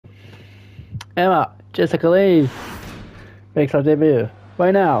Emma, Jessica Lee makes her debut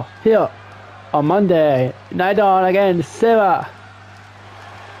right now, here on Monday. Night on again, Sarah.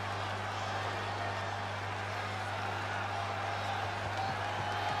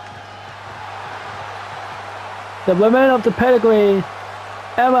 The women of the pedigree,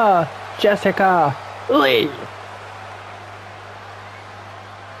 Emma, Jessica Lee.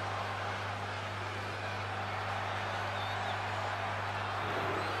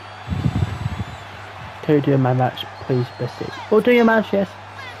 Can you do my match, please, Bessie? We'll do your match, yes.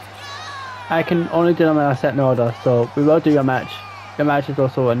 I can only do them in a certain order, so we will do your match. Your match is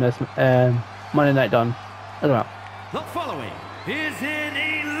also in this Monday Night Dawn as well. The following is an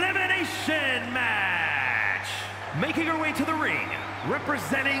elimination match. Making her way to the ring,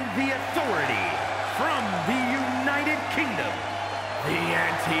 representing the Authority from the United Kingdom, the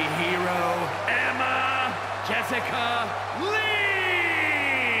anti-hero, Emma Jessica Lee.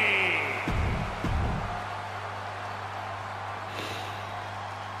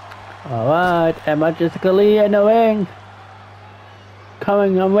 Alright, Emma Jessica Lee in the ring.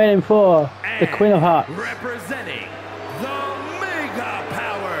 Coming, I'm waiting for the Queen of Hearts. Representing the Mega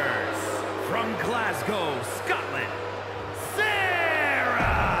Powers from Glasgow, Scotland,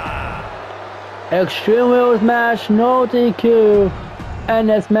 Sarah. Extreme Rules match, no DQ. And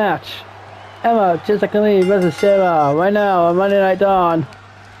this match, Emma Jessica Lee versus Sarah right now on Monday Night Dawn.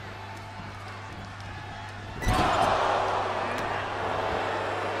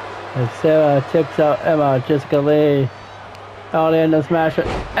 And Sarah takes out Emma Jessica Lee. Early in this match,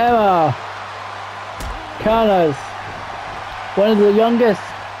 Emma counters one of the youngest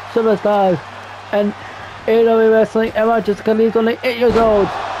superstars in AWA Wrestling. Emma Jessica Lee is only 8 years old,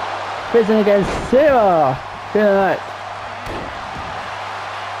 facing against Sarah tonight.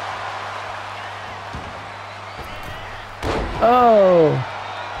 Oh,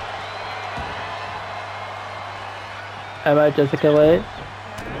 Emma Jessica Lee.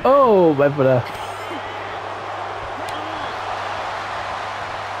 Oh, right for the.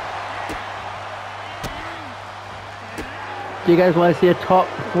 Do you guys want to see a top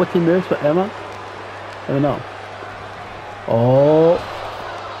 40 moves for Emma? Let me know. Oh,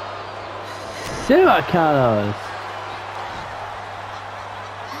 Sarah counters.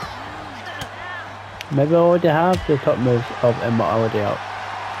 Maybe I already have the top moves of Emma already out.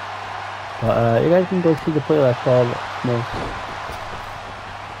 But you guys can go see the playlist for all the moves.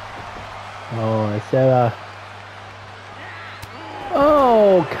 Oh, Sarah.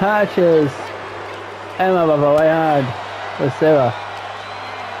 Oh, catches Emma with a right hand with Sarah.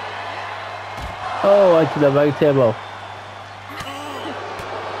 Oh, into the right table.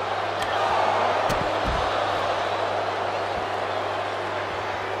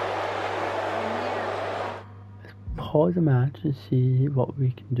 Let's pause the match and see what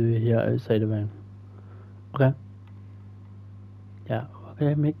we can do here outside the ring. Okay. Yeah,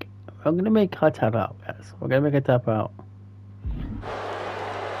 I'm gonna make her tap out, guys. We're gonna make her tap out.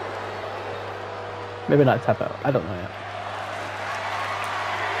 Maybe not tap out. I don't know yet.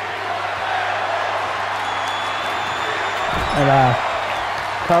 And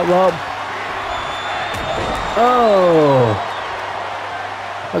cut rope. Oh!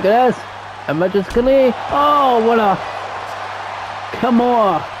 Look at this. Emma Jessica Lee. Oh, what a! Come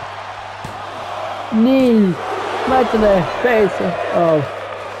on! Knee right to the face of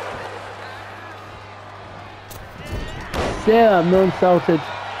Sarah. Moonsaulted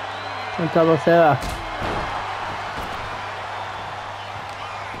on top of Sarah.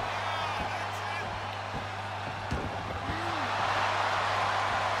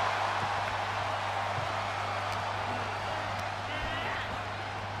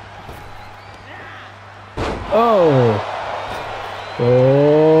 Oh!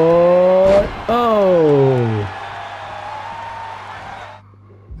 Oh! Oh!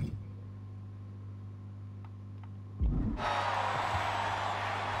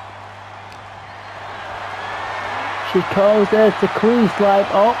 She calls this the Queen Slide.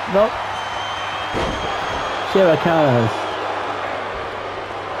 Oh, no. Sarah counters.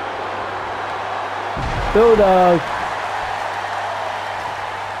 Bulldog.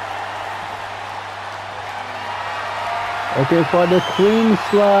 Okay, for the Queen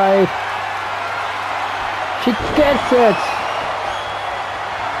Slide. She gets it.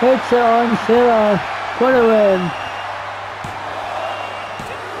 Hits it on Sarah for the win.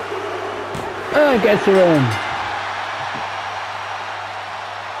 And gets the win.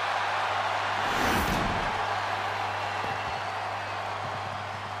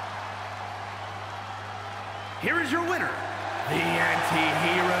 Here is your winner, the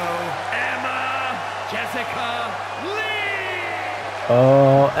anti-hero, Emma Jessica Lee.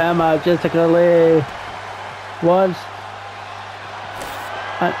 Oh, Emma Jessica Lee wants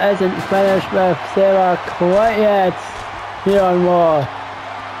and isn't finished with Sarah quite yet here on Raw.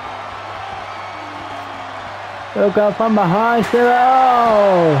 They'll go from behind Sarah.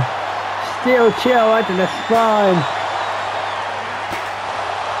 Oh! Steel chair right to the spine.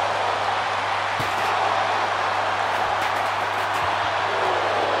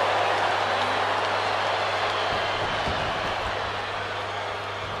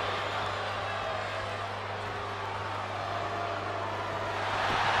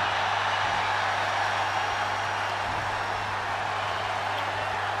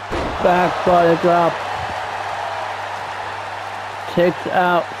 Back body drop. Takes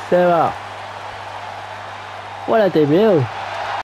out Sarah. What a debut.